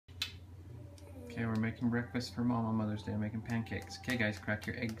Okay, we're making breakfast for Mom on Mother's Day. I'm making pancakes. Okay, guys, crack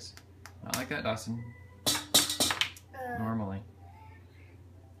your eggs. Not like that, Dawson. Normally.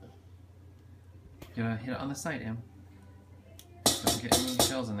 You gotta hit it on the side, Em. Don't get any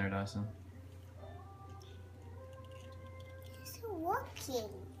shells in there, Dawson. It's working.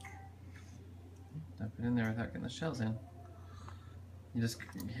 Dump it in there without getting the shells in. You just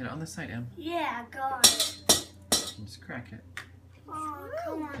hit it on the side, Em. Yeah, I got it. And just crack it. Oh,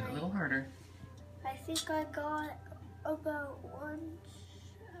 come on. Hit it a little harder. I think I got about one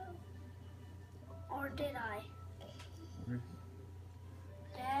shell. Or did I?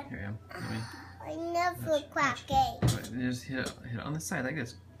 Dad? Here, Em. Let me. I never crack it. You just hit it on the side like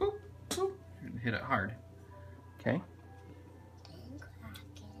this. Boop, boop. Hit it hard. Okay?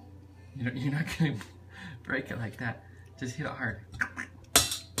 You're not gonna break it like that. Just hit it hard.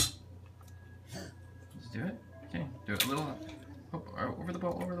 Just do it. Okay. Do it a little over the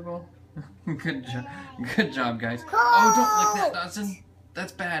bowl. Over the bowl. Good job. Good job, guys. Oh, don't lick that, Dawson.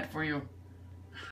 That's bad for you.